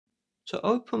To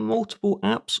open multiple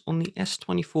apps on the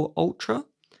S24 Ultra,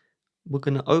 we're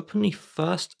going to open the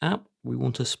first app we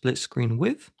want to split screen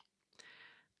with,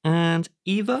 and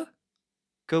either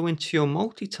go into your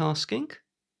multitasking,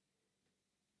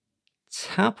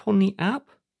 tap on the app,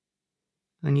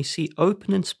 and you see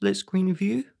open in split screen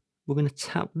view. We're going to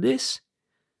tap this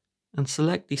and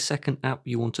select the second app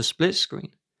you want to split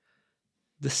screen.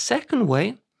 The second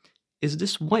way is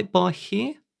this white bar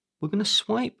here. We're going to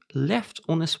swipe left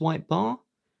on this white bar,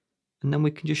 and then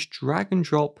we can just drag and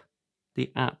drop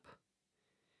the app.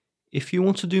 If you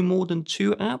want to do more than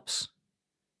 2 apps,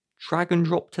 drag and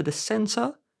drop to the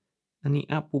center, and the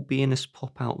app will be in this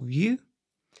pop-out view.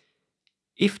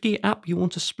 If the app you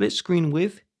want to split screen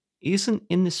with isn't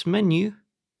in this menu,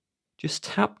 just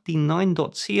tap the 9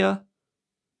 dots here,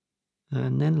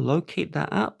 and then locate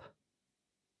that app,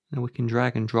 and we can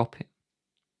drag and drop it.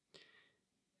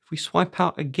 If we swipe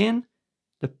out again,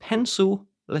 the pencil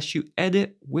lets you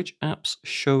edit which apps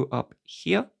show up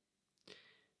here.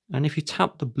 And if you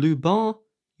tap the blue bar,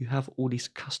 you have all these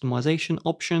customization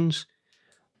options,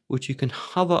 which you can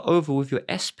hover over with your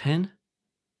S Pen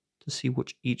to see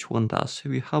what each one does.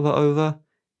 If you hover over,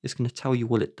 it's going to tell you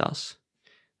what it does.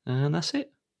 And that's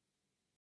it.